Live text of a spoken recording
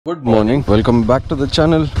Good morning, welcome back to the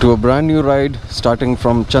channel, to a brand new ride starting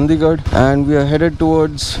from Chandigarh, and we are headed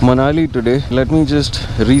towards Manali today. Let me just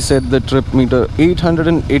reset the trip meter.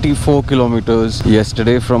 884 kilometers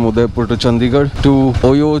yesterday from Udaipur to Chandigarh to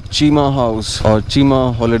Oyo Chima House or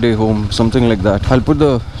Chima Holiday Home, something like that. I'll put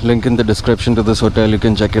the link in the description to this hotel, you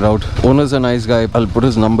can check it out. Owner's a nice guy, I'll put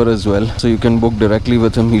his number as well, so you can book directly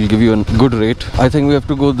with him. He'll give you a good rate. I think we have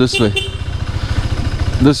to go this way.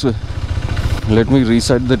 This way. Let me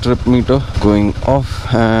reset the trip meter. Going off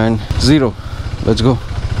and 0. Let's go.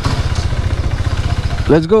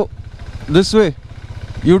 Let's go. This way.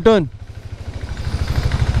 U-turn.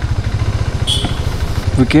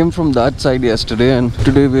 We came from that side yesterday and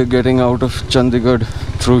today we are getting out of Chandigarh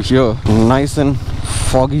through here. Nice and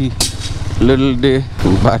foggy little day.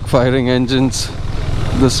 Backfiring engines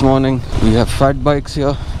this morning. We have fat bikes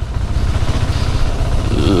here.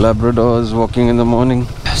 Labradors walking in the morning.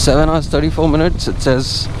 7 hours 34 minutes. It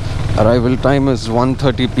says arrival time is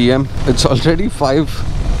 1:30 p.m. It's already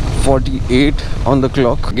 5:48 on the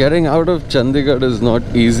clock. Getting out of Chandigarh is not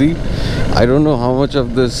easy. I don't know how much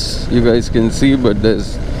of this you guys can see, but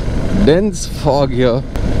there's dense fog here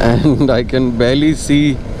and I can barely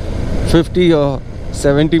see 50 or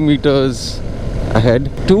 70 meters ahead.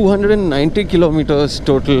 290 kilometers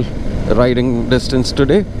total riding distance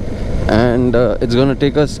today. And it's gonna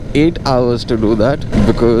take us 8 hours to do that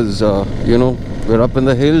because you know, we're up in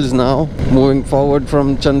the hills now. Moving forward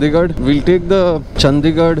from Chandigarh, we'll take the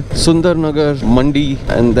Chandigarh, Sundarnagar, Mandi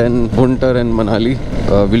and then Buntar and Manali.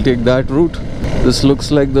 We'll take that route. This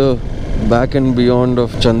looks like the back and beyond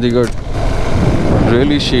of Chandigarh.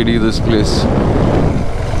 Really shady, this place.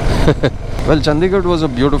 Well, Chandigarh was a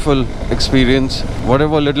beautiful experience.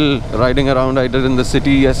 Whatever little riding around I did in the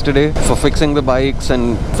city yesterday for fixing the bikes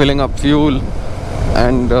and filling up fuel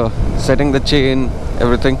and setting the chain,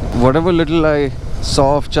 everything. Whatever little I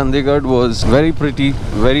saw of Chandigarh was very pretty,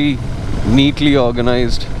 very neatly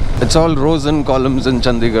organized. It's all rows and columns in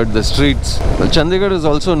Chandigarh, the streets. Well, Chandigarh is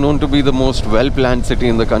also known to be the most well-planned city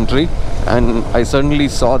in the country, and I certainly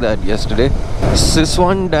saw that yesterday.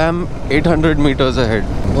 Siswan Dam 800 meters ahead.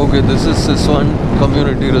 Okay, this is Siswan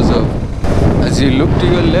Community Reserve. As you look to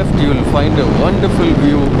your left, you will find a wonderful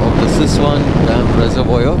view of the Siswan Dam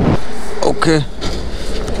Reservoir. Okay,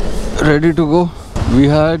 ready to go. We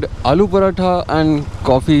had aloo paratha and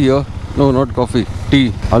coffee here. No, not coffee,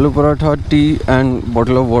 tea. Aloo paratha, tea and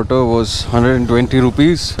bottle of water was 120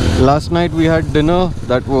 rupees. Last night we had dinner,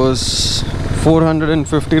 that was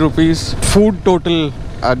 450 rupees. Food total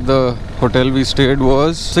at the hotel we stayed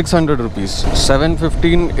was 600 rupees.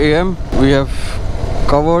 7:15 a.m. we have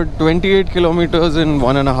covered 28 kilometers in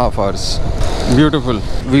 1.5 hours. Beautiful.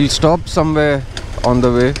 We'll stop somewhere on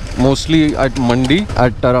the way, mostly at Mandi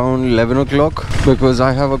at around 11 o'clock because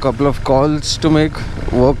I have a couple of calls to make,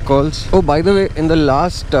 work calls. Oh, by the way, in the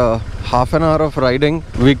last half an hour of riding,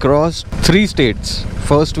 we crossed 3 states.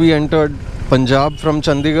 First we entered Punjab from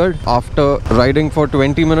Chandigarh. After riding for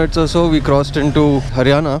 20 minutes or so, we crossed into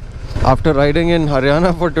Haryana. After riding in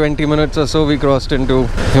Haryana for 20 minutes or so, we crossed into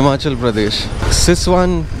Himachal Pradesh.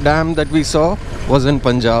 Siswan Dam that we saw was in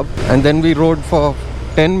Punjab, and then we rode for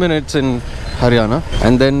 10 minutes in Haryana,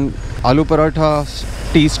 and then aloo paratha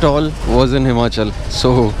tea stall was in Himachal.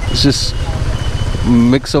 So it's just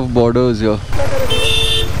mix of borders here.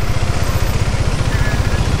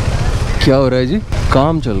 क्या हो रहा है जी?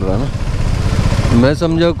 काम चल रहा है ना? मैं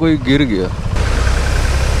समझा कोई गिर गया.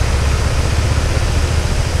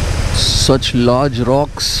 Such large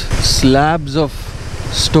rocks, slabs of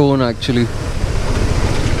stone actually.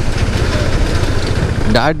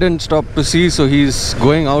 Dad didn't stop to see, so he's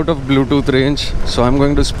going out of Bluetooth range, so I'm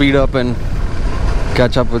going to speed up and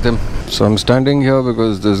catch up with him. So I'm standing here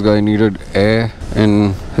because this guy needed air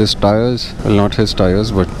in his tires. Well, not his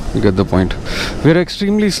tires, but you get the point. We're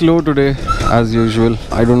extremely slow today, as usual.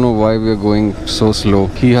 I don't know why we're going so slow.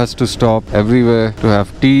 He has to stop everywhere to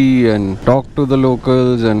have tea and talk to the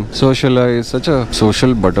locals and socialize. Such a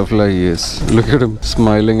social butterfly he is. Look at him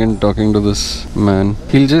smiling and talking to this man.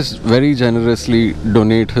 He'll just very generously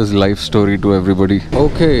donate his life story to everybody.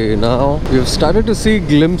 Okay, now we've started to see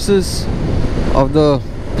glimpses of the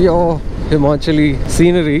pure Himachali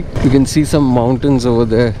scenery. You can see some mountains over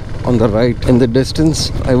there on the right in the distance.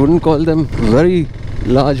 I wouldn't call them very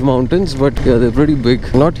large mountains, but yeah, they're pretty big.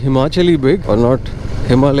 Not Himachali big or not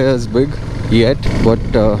Himalayas big yet, but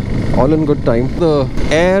all in good time. The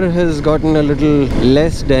air has gotten a little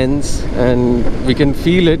less dense and we can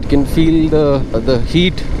feel it. Can feel the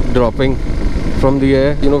heat dropping from the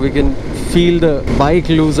air. You know, we can feel the bike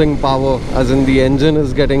losing power, as in the engine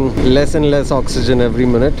is getting less and less oxygen every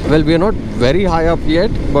minute. Well, we are not very high up yet,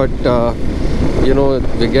 but you know,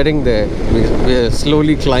 we're getting there. We're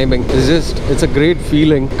slowly climbing. It's a great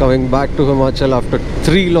feeling coming back to Himachal after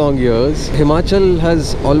 3 long years. Himachal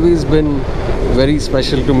has always been very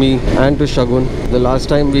special to me and to Shagun. The last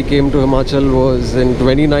time we came to Himachal was in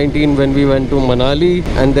 2019 when we went to Manali,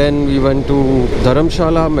 and then we went to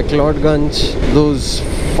Dharamshala, McLeodganj. Those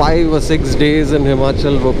 5 or 6 days in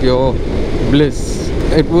Himachal were pure bliss.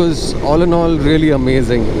 It was all in all really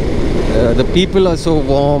amazing. The people are so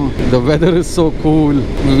warm, the weather is so cool.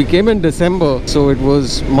 We came in December, so it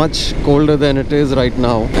was much colder than it is right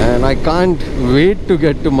now, and I can't wait to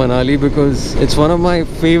get to Manali because it's one of my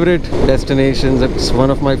favorite destinations. It's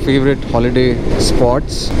one of my favorite holiday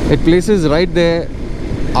spots. It places right there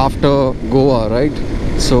after Goa, right?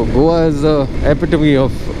 So Goa is the epitome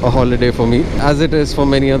of a holiday for me, as it is for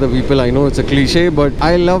many other people. I know it's a cliche, but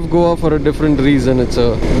I love Goa for a different reason. It's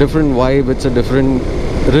a different vibe, it's a different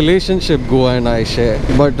relationship Goa and I share.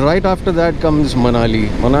 But right after that comes Manali.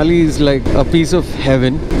 Manali is like a piece of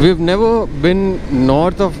heaven. We've never been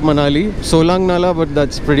north of Manali, Solang Nala, but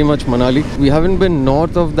that's pretty much Manali. We haven't been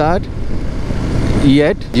north of that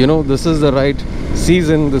yet. You know, this is the right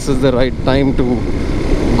season, this is the right time to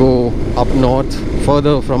go up north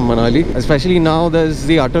further from Manali. Especially now there's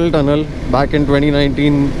the Atal Tunnel. Back in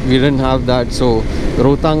 2019 we didn't have that, so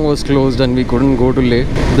Rohtang was closed and we couldn't go to Leh.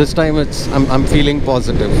 This time I'm feeling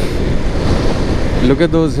positive. Look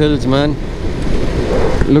at those hills, man.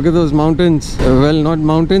 Look at those mountains. Well, not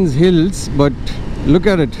mountains, hills, but look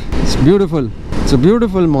at it. It's beautiful. It's a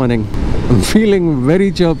beautiful morning. I'm feeling very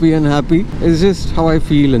chirpy and happy. It's just how I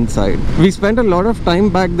feel inside. We spent a lot of time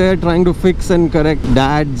back there trying to fix and correct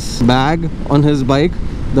Dad's bag on his bike.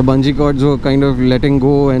 The bungee cords were kind of letting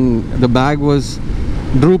go and the bag was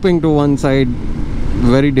drooping to one side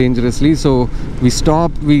very dangerously. So we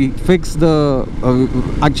stopped, we fixed the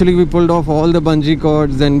actually we pulled off all the bungee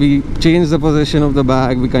cords, then we changed the position of the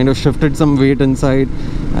bag, we kind of shifted some weight inside,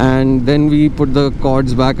 and then we put the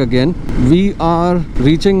cords back again. We are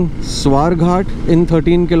reaching Swarghat in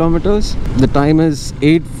 13 kilometers. The time is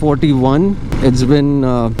 8:41. It's been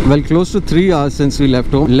well, close to 3 hours since we left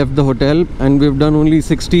the hotel, and we've done only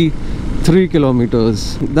 63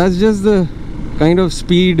 kilometers. That's just the kind of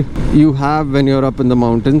speed you have when you're up in the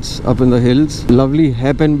mountains, up in the hills. Lovely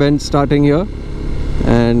hairpin bend starting here,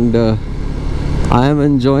 and I am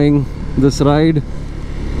enjoying this ride.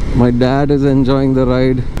 My dad is enjoying the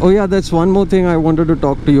ride. Oh yeah, that's one more thing I wanted to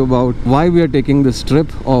talk to you about. Why we are taking this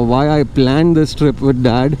trip, or why I planned this trip with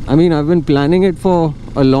Dad. I mean, I've been planning it for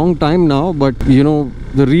a long time now, but you know,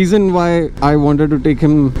 the reason why I wanted to take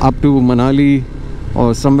him up to Manali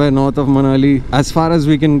or somewhere north of Manali, as far as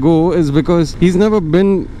we can go, is because he's never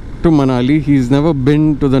been to Manali. He's never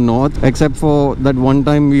been to the north, except for that one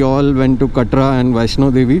time we all went to Katra and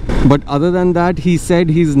Vaishno Devi. But other than that, he said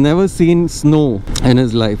he's never seen snow in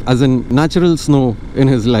his life, as in natural snow in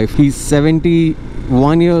his life. He's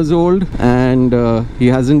 71 years old and he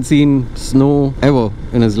hasn't seen snow ever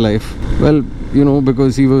in his life. Well, you know,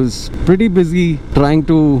 because he was pretty busy trying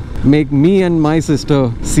to make me and my sister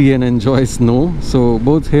see and enjoy snow. So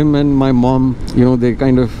both him and my mom, you know, they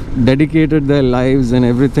kind of dedicated their lives and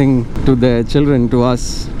everything to their children, to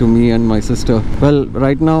us, to me and my sister. Well,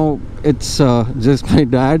 right now it's just my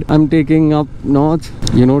dad I'm taking up north,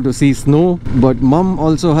 you know, to see snow. But mom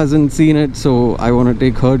also hasn't seen it, so I want to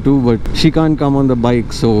take her too, but she can't come on the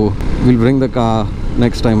bike, so we'll bring the car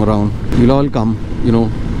next time around. We'll all come, you know,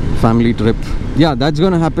 family trip. Yeah, that's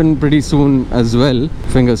gonna happen pretty soon as well,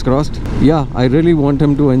 fingers crossed. Yeah, I really want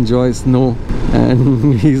him to enjoy snow,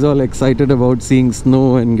 and he's all excited about seeing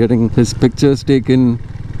snow and getting his pictures taken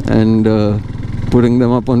and putting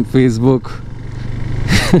them up on Facebook.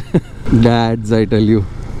 Dads, I tell you.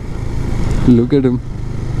 Look at him.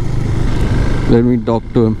 Let me talk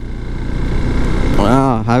to him.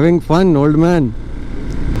 Ah, having fun, old man.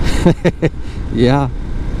 Yeah.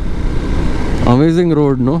 Amazing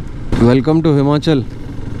road, no? Welcome to Himachal.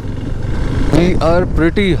 We are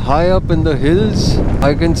pretty high up in the hills.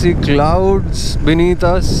 I can see clouds beneath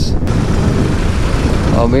us.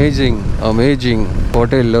 Amazing, amazing.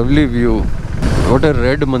 What a lovely view. What a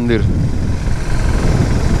red mandir.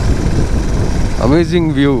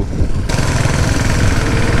 Amazing view.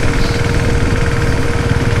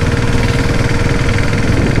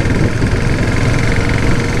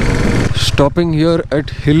 Stopping here at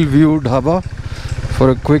Hillview Dhaba for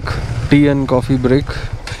a quick tea and coffee break.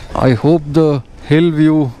 I hope the hill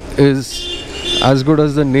view is as good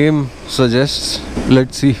as the name suggests.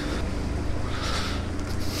 Let's see.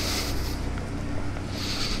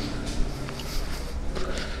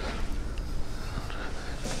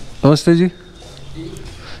 Namaste ji.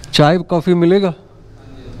 Chai, coffee मिलेगा?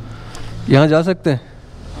 यहाँ जा सकते हैं?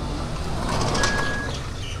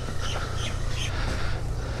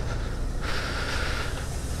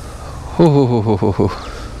 हो.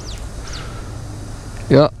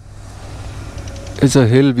 Yeah, it's a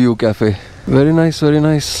hill view cafe. Very nice, very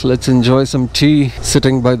nice. Let's enjoy some tea,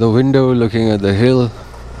 sitting by the window, looking at the hill.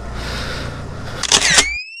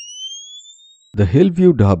 The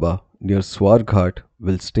Hillview Dhaba near Swarghat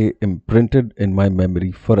will stay imprinted in my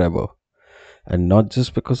memory forever. And not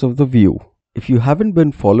just because of the view. If you haven't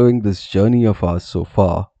been following this journey of ours so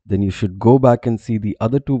far, then you should go back and see the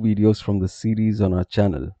other 2 videos from the series on our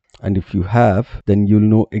channel. And if you have, then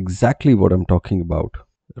you'll know exactly what I'm talking about.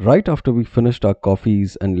 Right after we finished our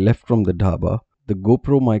coffees and left from the dhaba, the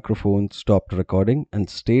GoPro microphone stopped recording and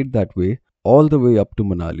stayed that way all the way up to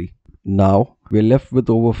Manali. Now, we're left with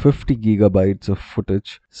over 50 gigabytes of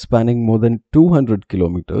footage spanning more than 200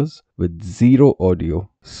 kilometers with zero audio.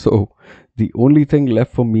 So, the only thing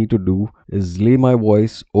left for me to do is lay my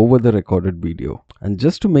voice over the recorded video. And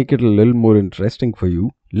just to make it a little more interesting for you,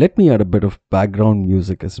 let me add a bit of background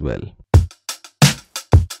music as well.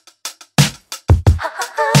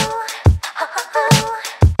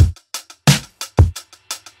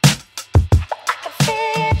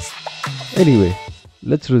 Anyway,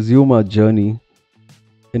 let's resume our journey.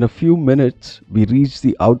 In a few minutes, we reached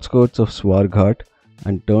the outskirts of Swarghat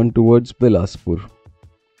and turned towards Bilaspur.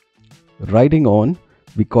 Riding on,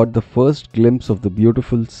 we caught the first glimpse of the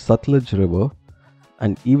beautiful Sutlej river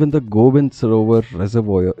and even the Gobind Sarovar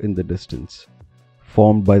reservoir in the distance,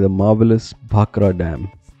 formed by the marvelous Bhakra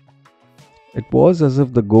Dam. It was as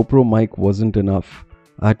if the GoPro mic wasn't enough.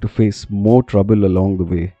 I had to face more trouble along the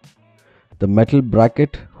way. The metal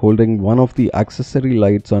bracket holding one of the accessory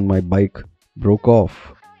lights on my bike broke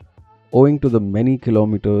off, owing to the many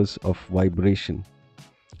kilometers of vibration,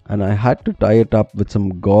 and I had to tie it up with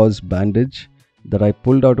some gauze bandage that I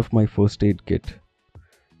pulled out of my first aid kit.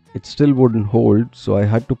 It still wouldn't hold, so I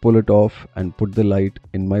had to pull it off and put the light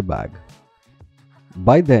in my bag.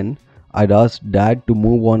 By then, I'd asked Dad to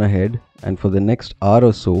move on ahead, and for the next hour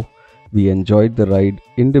or so, we enjoyed the ride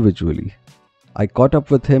individually. I caught up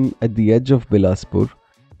with him at the edge of Bilaspur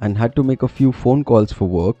and had to make a few phone calls for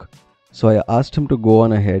work, so I asked him to go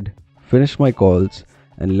on ahead, finish my calls,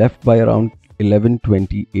 and left by around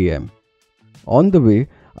 11:20 am. On the way,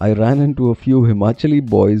 I ran into a few Himachali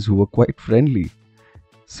boys who were quite friendly,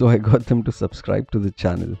 so I got them to subscribe to the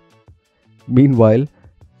channel. Meanwhile,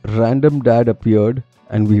 random Dad appeared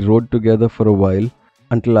and we rode together for a while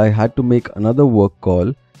until I had to make another work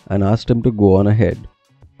call and asked him to go on ahead.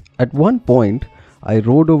 At one point, I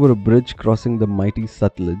rode over a bridge crossing the mighty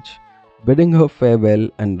Sutlej, bidding her farewell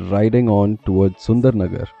and riding on towards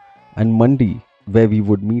Sundarnagar and Mandi, where we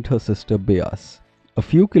would meet her sister Beas. A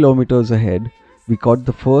few kilometers ahead, we caught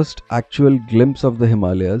the first actual glimpse of the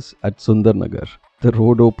Himalayas at Sundarnagar. The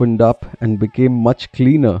road opened up and became much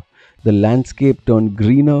cleaner. The landscape turned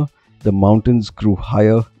greener, the mountains grew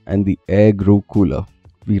higher, and the air grew cooler.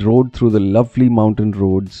 We rode through the lovely mountain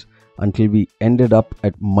roads until we ended up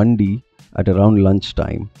at Mandi at around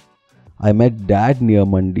lunchtime. I met Dad near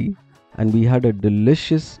Mandi and we had a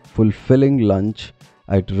delicious, fulfilling lunch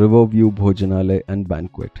at Riverview Bhojanalay and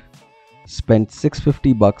Banquet. Spent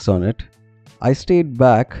 $650 on it. I stayed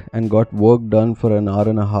back and got work done for an hour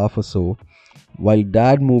and a half or so, while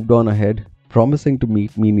Dad moved on ahead, promising to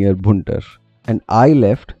meet me near Bhuntar, and I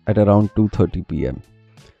left at around 2:30 p.m.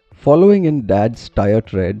 Following in Dad's tire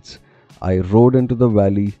treads, I rode into the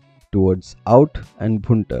valley towards Out and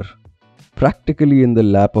Bhuntar, practically in the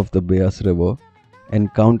lap of the Beas River,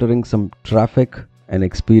 encountering some traffic and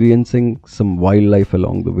experiencing some wildlife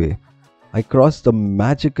along the way. I crossed the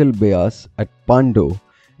magical Beas at Pando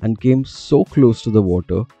and came so close to the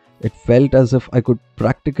water, it felt as if I could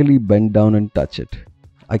practically bend down and touch it.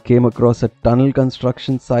 I came across a tunnel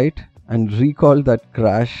construction site and recalled that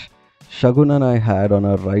crash Shagun and I had on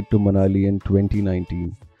our ride to Manali in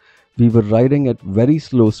 2019. We were riding at very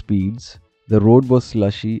slow speeds, the road was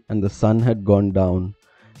slushy and the sun had gone down.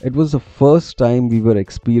 It was the first time we were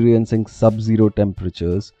experiencing sub-zero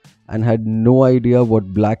temperatures and had no idea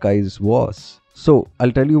what black ice was. So,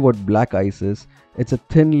 I'll tell you what black ice is. It's a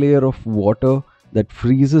thin layer of water that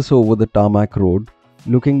freezes over the tarmac road,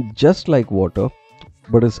 looking just like water,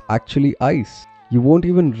 but is actually ice. You won't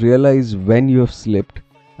even realize when you have slipped,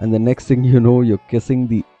 and the next thing you know, you're kissing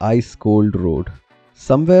the ice-cold road.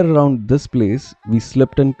 Somewhere around this place, we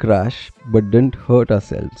slipped and crashed, but didn't hurt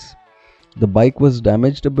ourselves. The bike was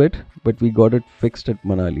damaged a bit, but we got it fixed at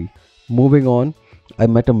Manali. Moving on, I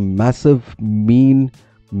met a massive, mean,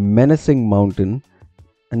 menacing mountain,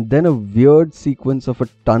 and then a weird sequence of a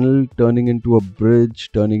tunnel turning into a bridge,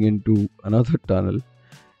 turning into another tunnel.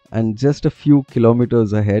 and just a few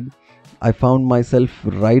kilometers ahead, I found myself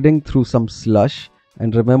riding through some slush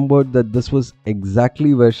and remembered that this was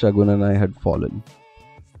exactly where Shagun and I had fallen.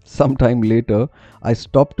 Sometime later, I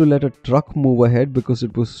stopped to let a truck move ahead because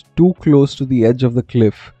it was too close to the edge of the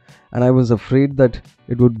cliff and I was afraid that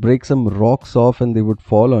it would break some rocks off and they would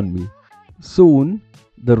fall on me. Soon,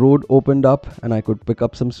 the road opened up and I could pick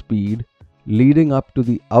up some speed, leading up to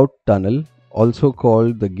the out tunnel, also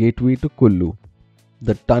called the gateway to Kullu.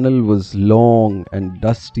 The tunnel was long and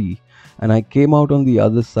dusty and I came out on the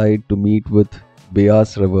other side to meet with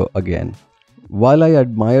Beas River again. While I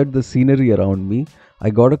admired the scenery around me, I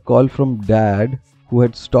got a call from Dad, who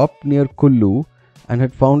had stopped near Kullu and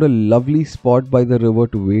had found a lovely spot by the river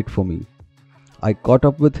to wait for me. I caught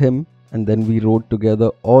up with him and then we rode together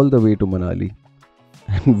all the way to Manali.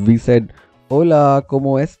 And we said, "Hola,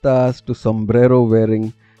 ¿cómo estás?" to sombrero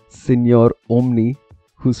wearing Señor Omni,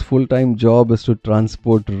 whose full-time job is to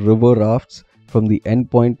transport river rafts from the end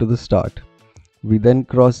point to the start. We then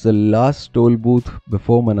crossed the last toll booth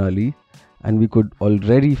before Manali and we could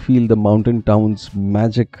already feel the mountain town's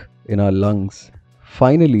magic in our lungs.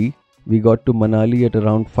 Finally, we got to Manali at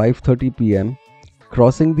around 5:30 p.m,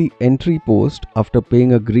 crossing the entry post after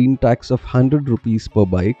paying a green tax of 100 rupees per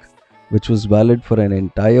bike, which was valid for an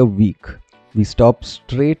entire week. We stopped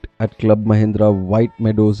straight at Club Mahindra White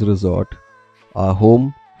Meadows Resort, our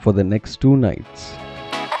home for the next 2 nights.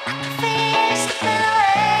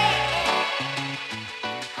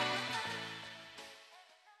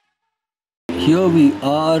 Here we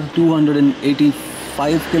are,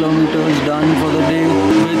 285 kilometers done for the day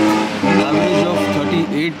with an average of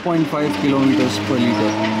 38.5 kilometers per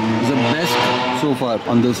liter. It's the best so far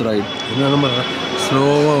on this ride.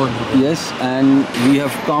 Slow. Yes, and we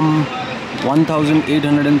have come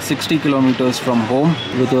 1,860 kilometers from home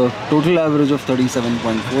with a total average of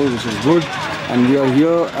 37.4, which is good. And we are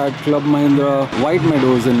here at Club Mahindra White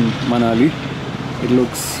Meadows in Manali. It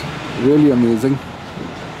looks really amazing.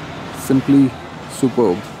 Simply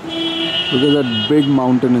superb. Look at that big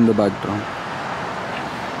mountain in the background.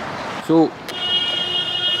 So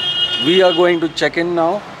we are going to check in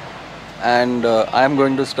now and I am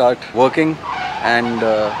going to start working. And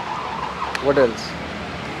what else?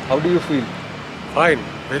 How do you feel? Fine,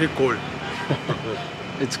 very cold.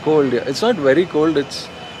 It's cold, yeah. It's not very cold, it's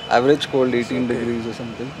average cold, 18 degrees or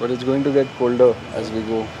something. But it's going to get colder as we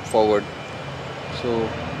go forward. So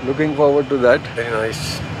looking forward to that. Very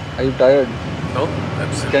nice. Are you tired? No,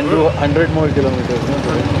 absolutely. Can do 100 more kilometers, no?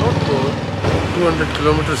 Not 200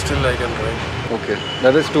 kilometers still I can drive. Okay,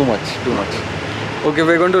 that is too much, too much. Okay,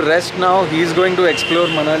 we're going to rest now. He's going to explore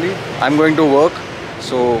Manali. I'm going to work.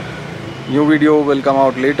 So, new video will come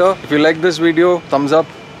out later. If you like this video, thumbs up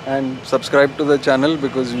and subscribe to the channel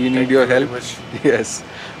because we need your help. Yes.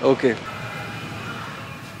 Okay.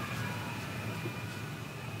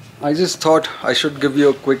 I just thought I should give you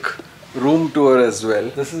a quick room tour as well.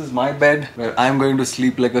 This is my bed where I'm going to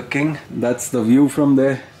sleep like a king. That's the view from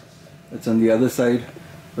there. It's on the other side.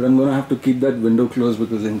 But I'm gonna have to keep that window closed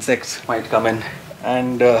because insects might come in.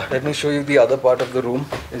 And let me show you the other part of the room.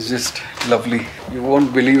 It's just lovely. You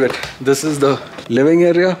won't believe it. This is the living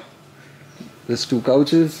area. There's 2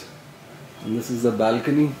 couches. And this is the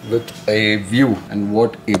balcony with a view. And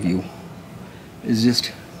what a view. It's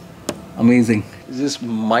just amazing. It's just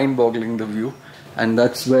mind-boggling, the view. And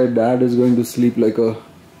that's where Dad is going to sleep like a,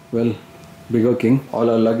 well, bigger king. All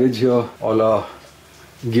our luggage here, all our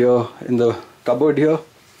gear in the cupboard here.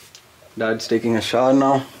 Dad's taking a shower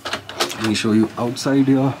now. Let me show you outside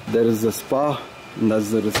here. There is the spa, and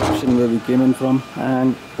that's the reception where we came in from.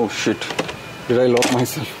 And oh shit, did I lock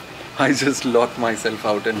myself? I just locked myself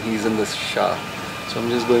out and he's in the shower. So I'm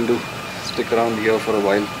just going to stick around here for a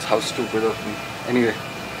while. How stupid of me. Anyway,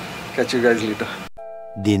 catch you guys later.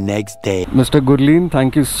 The next day. Mr. Gurleen,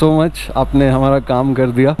 thank you so much. आपने हमारा काम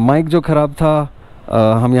कर दिया. Mic जो खराब था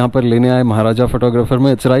हम यहाँ पर लेने आए महाराजा फोटोग्राफर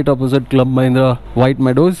में. It's right opposite club Mahindra white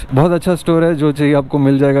meadows. बहुत अच्छा स्टोर है, जो चाहिए आपको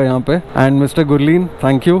मिल जाएगा यहाँ पे. And mister Gurleen,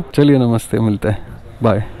 thank you. चलिए नमस्ते, मिलते हैं.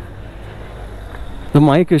 Bye. The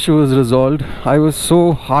mic issue is resolved. I was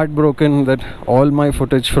so heartbroken that all my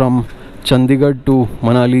footage from Chandigarh to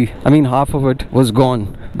Manali, I mean half of it was gone.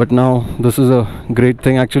 But now this is a great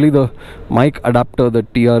thing. Actually the mic adapter, the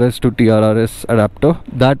TRS to TRRS adapter,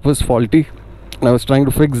 that was faulty. And I was trying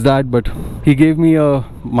to fix that, but he gave me a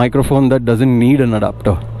microphone that doesn't need an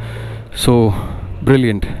adapter. So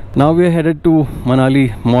brilliant. Now we are headed to Manali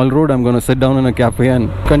Mall Road. I'm going to sit down in a cafe and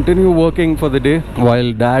continue working for the day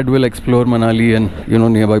while Dad will explore Manali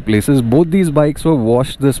and nearby places. Both these bikes were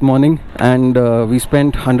washed this morning and we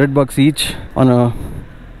spent $100 each on a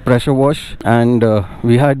pressure wash, and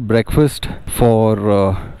we had breakfast for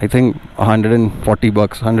I think $140,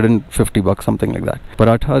 $150, something like that.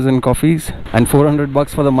 Parathas and coffees, and $400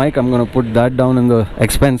 for the mic. I'm gonna put that down in the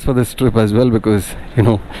expense for this trip as well, because you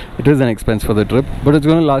know it is an expense for the trip, but it's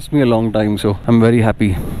gonna last me a long time, so I'm very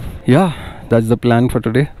happy. Yeah, that's the plan for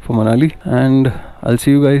today for Manali, and I'll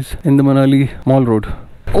see you guys in the Manali Mall Road.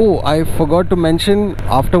 Oh, I forgot to mention,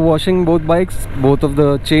 after washing both bikes, both of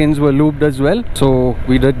the chains were lubed as well, so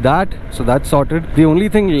we did that, so that's sorted. The only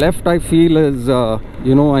thing left, I feel, is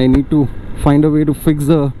you know, I need to find a way to fix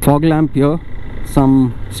the fog lamp here,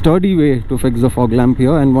 some sturdy way to fix the fog lamp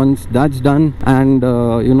here. And once that's done, and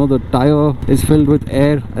you know, the tire is filled with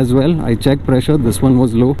air as well, I checked pressure, this one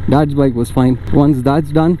was low, Dad's bike was fine. Once that's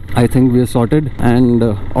done, I think we are sorted, and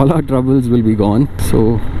all our troubles will be gone.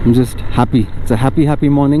 So I'm just happy. It's a happy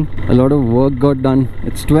morning. A lot of work got done.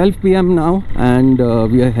 It's 12 PM now, and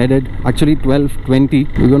we are headed, actually 12:20.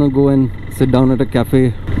 We're gonna go and sit down at a cafe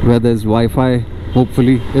where there's Wi-Fi,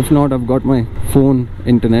 hopefully. If not, I've got my phone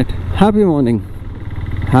internet. Happy morning.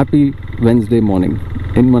 Happy Wednesday morning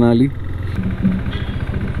in Manali.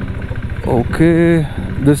 Okay,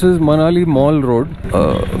 this is Manali Mall Road,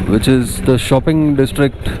 which is the shopping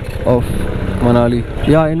district of Manali.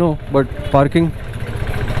 Yeah, I know, but parking,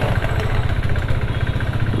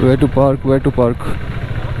 where to park, where to park?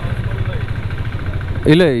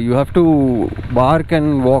 Ile, you have to park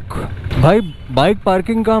and walk. भाई bike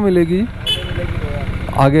parking कहाँ मिलेगी?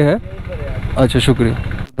 आगे है? अच्छा, शुक्रिया.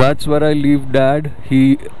 That's where I leave Dad.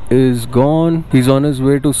 He is gone. He's on his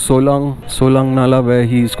way to Solang Nala, where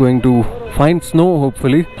he's going to find snow.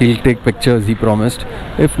 Hopefully he'll take pictures, he promised.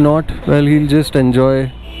 If not, well, he'll just enjoy.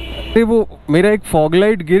 वो मेरा एक fog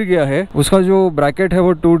light गिर गया है, उसका जो bracket है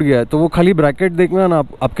वो टूट गया है, तो वो खाली ब्रैकेट देखना ना,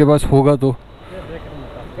 आपके पास होगा तो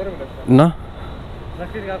ना.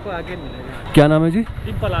 क्या नाम है जी?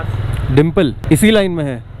 डिम्पल. इसी लाइन में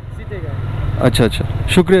है? अच्छा अच्छा,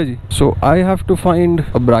 शुक्रिया जी. So I have to find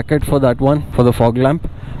a bracket for that one, for the fog lamp,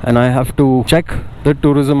 and I have to check the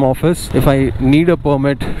tourism office if I need a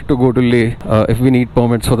permit to go to Leh, if we need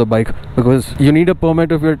permits for the bike, because you need a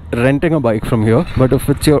permit if you're renting a bike from here, but if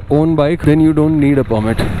it's your own bike, then you don't need a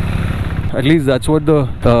permit. At least that's what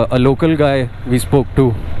a local guy we spoke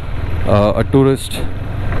to, a tourist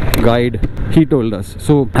guide, he told us.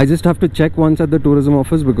 So I just have to check once at the tourism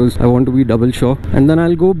office, because I want to be double sure, and then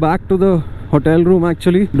I'll go back to the hotel room.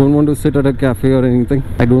 Actually, don't want to sit at a cafe or anything.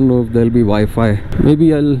 I don't know if there'll be Wi-Fi.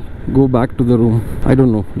 Maybe I'll go back to the room. I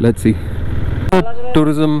don't know, let's see.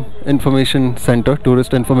 Tourism Information Center,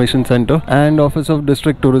 Tourist Information Center, and Office of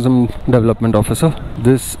District Tourism Development Officer.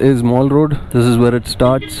 This is Mall Road. This is where it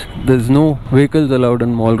starts. There's no vehicles allowed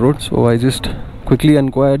in Mall Road, so I just quickly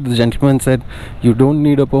inquired. The gentleman said you don't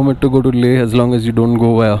need a permit to go to Leh as long as you don't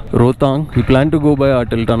go via Rohtang. We plan to go by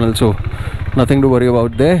Atal Tunnel, so nothing to worry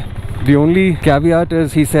about there. The only caveat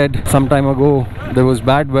is, he said some time ago there was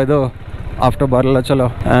bad weather after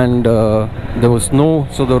Baralachala, and there was snow,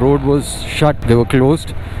 so the road was shut, they were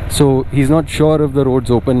closed. So he's not sure if the road's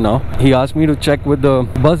open now. He asked me to check with the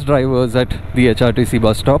bus drivers at the HRTC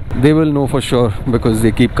bus stop. They will know for sure, because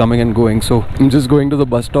they keep coming and going. So I'm just going to the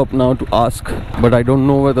bus stop now to ask, but I don't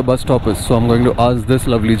know where the bus stop is, so I'm going to ask this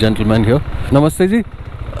lovely gentleman here. Namaste ji,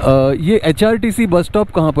 ये HRTC bus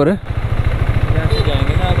stop कहाँ पर है? यहाँ से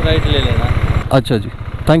जाएंगे ना, आप right ले लेना. अच्छा जी,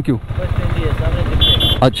 thank you.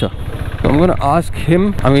 अच्छा. So I'm going to ask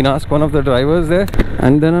him, ask one of the drivers there,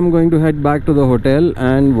 and then I'm going to head back to the hotel.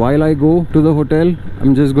 And while I go to the hotel,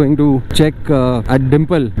 I'm just going to check at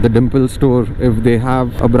Dimple, the Dimple store, if they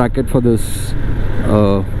have a bracket for this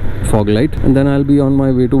fog light, and then I'll be on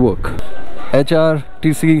my way to work.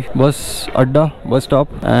 HRTC bus adda, bus stop,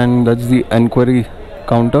 and that's the enquiry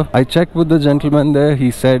counter. I checked with the gentleman there.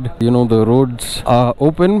 He said, you know, the roads are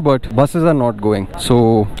open, but buses are not going.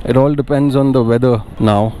 So it all depends on the weather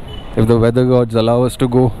now. If the weather gods allow us to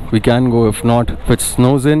go, we can go. If not, if it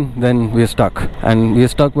snows in, then we are stuck, and we are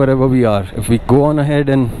stuck wherever we are. If we go on ahead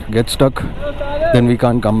and get stuck, then we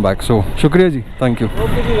can't come back. So shukriya ji, thank you.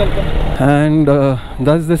 Okay ji, welcome. And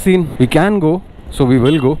that's the scene. We can go, so we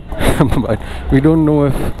will go. But we don't know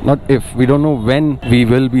we don't know when we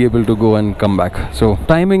will be able to go and come back. So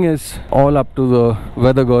timing is all up to the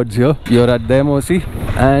weather gods here. You're at their mercy.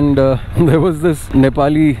 And there was this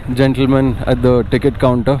Nepali gentleman at the ticket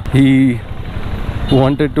counter. He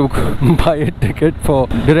wanted to buy a ticket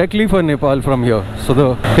directly for Nepal from here. So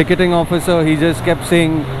the ticketing officer, he just kept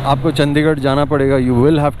saying, "Aapko Chandigarh jana padega. You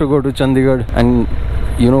will have to go to Chandigarh, and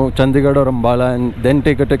you know, Chandigarh or Ambala, and then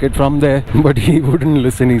take a ticket from there." But he wouldn't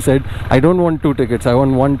listen. He said, "I don't want 2 tickets. I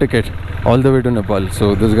want 1 ticket all the way to Nepal."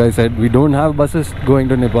 So this guy said, "We don't have buses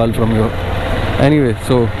going to Nepal from here." Anyway,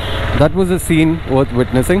 so that was a scene worth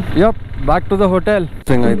witnessing. Yep, back to the hotel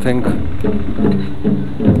thing, I think.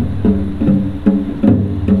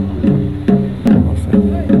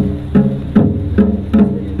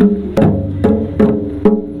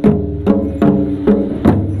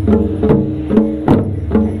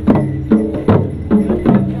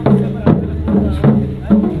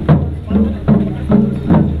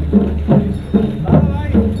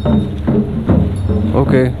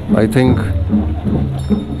 Okay, I think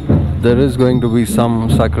there is going to be some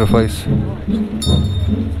sacrifice.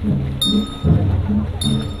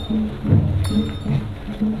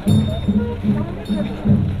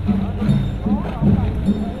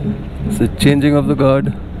 It's a changing of the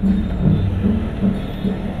guard.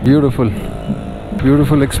 Beautiful,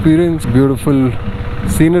 beautiful experience, beautiful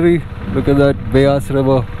scenery. Look at that Beas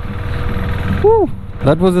River. Woo!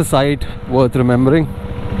 That was a sight worth remembering.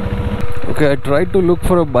 Okay, I tried to look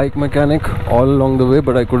for a bike mechanic all along the way,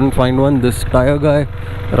 but I couldn't find one. This tire guy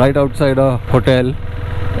right outside our hotel,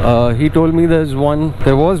 he told me there was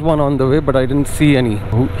one on the way, but I didn't see any.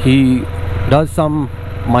 He does some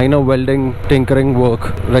minor welding, tinkering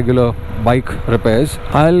work, regular bike repairs.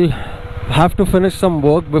 I'll have to finish some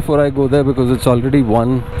work before I go there because it's already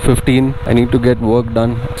 1:15. I need to get work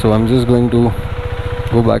done, so I'm just going to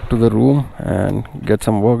go back to the room and get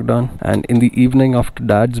some work done, and in the evening after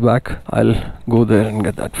dad's back I'll go there and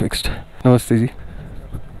get that fixed. Namaste ji.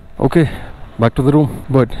 Okay, back to the room,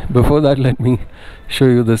 but before that let me show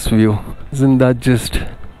you this view. Isn't that just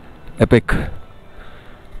epic?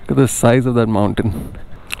 Look at the size of that mountain.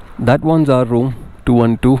 That one's our room,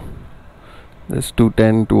 212. There's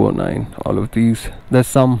 210, 209, all of these. There's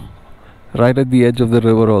some right at the edge of the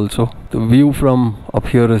river also. The view from up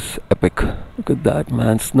here is epic. Look at that,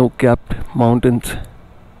 man, snow-capped mountains.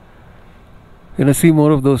 Gonna see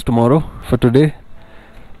more of those tomorrow. For today,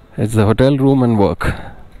 it's the hotel room and work.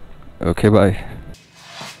 Okay, bye.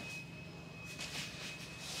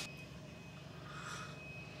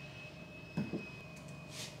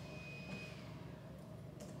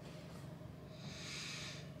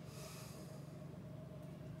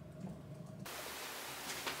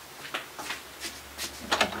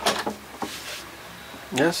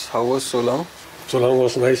 Yes, how was so long? So long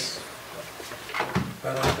was nice.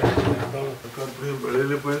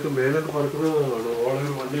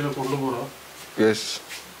 Yes.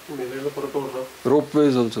 Ropeway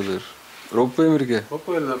is also there. Ropeway mirke.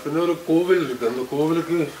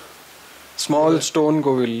 Small stone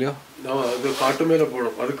kovil, yeah.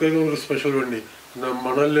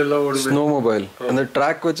 Snowmobile. And the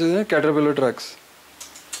track which is Caterpillar tracks.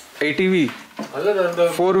 ATV.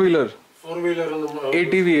 4-wheeler. 4-wheeler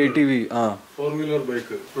ATV. 4-wheeler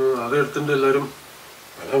bike.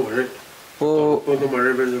 Oh,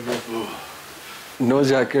 no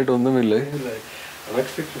jacket on the middle.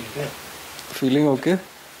 Feeling okay?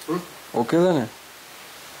 Okay then.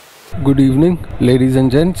 Good evening, ladies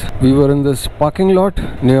and gents. We were in this parking lot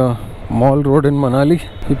near Mall Road in Manali.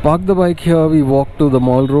 We parked the bike here, we walked to the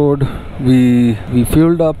Mall Road, we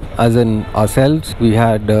fueled up, as in ourselves. We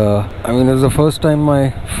had, it was the first time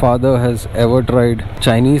my father has ever tried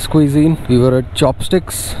Chinese cuisine. We were at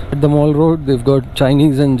Chopsticks at the Mall Road. They've got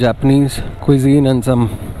Chinese and Japanese cuisine and some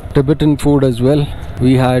Tibetan food as well.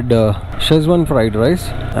 We had Szechuan fried rice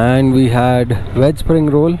and we had veg spring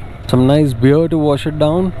roll, some nice beer to wash it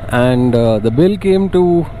down, and the bill came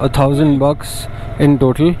to $1,000 in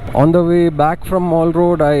total. On the way back from Mall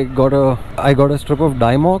Road, I got a strip of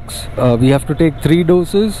Dimox. We have to take 3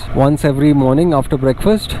 doses once every morning after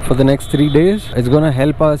breakfast for the next 3 days. It's gonna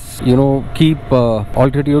help us, keep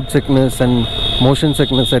altitude sickness and motion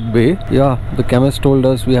sickness at bay. Yeah, the chemist told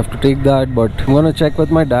us we have to take that, but I'm gonna check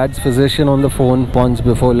with my dad's physician on the phone once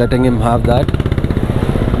before letting him have that.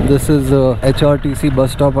 This is HRTC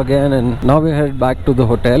bus stop again, and now we're headed back to the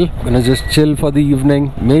hotel. Gonna just chill for the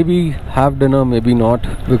evening, maybe have dinner, maybe not,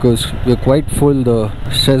 because we're quite full. The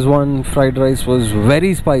Szechuan fried rice was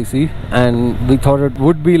very spicy and we thought it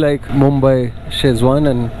would be like Mumbai Szechuan,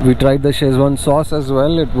 and we tried the Szechuan sauce as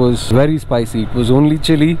well. It was very spicy. It was only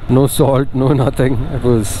chili, no salt, no nothing. It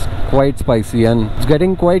was quite spicy, and it's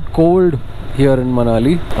getting quite cold here in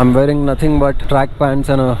Manali. I'm wearing nothing but track pants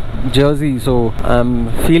and a jersey, so I'm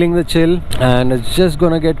feeling the chill, and it's just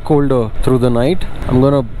gonna get colder through the night. I'm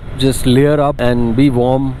gonna just layer up and be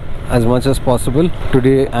warm as much as possible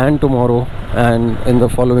today and tomorrow and in the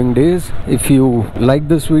following days. If you like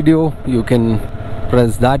this video, you can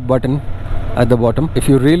press that button at the bottom. If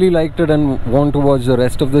you really liked it and want to watch the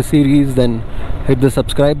rest of the series, then hit the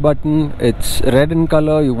subscribe button. It's red in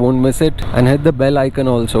color, you won't miss it, and hit the bell icon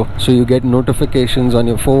also so you get notifications on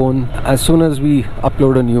your phone as soon as we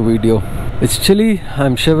upload a new video. It's chilly,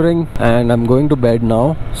 I'm shivering, and I'm going to bed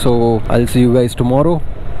now, so I'll see you guys tomorrow.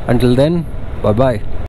 Until then, bye bye.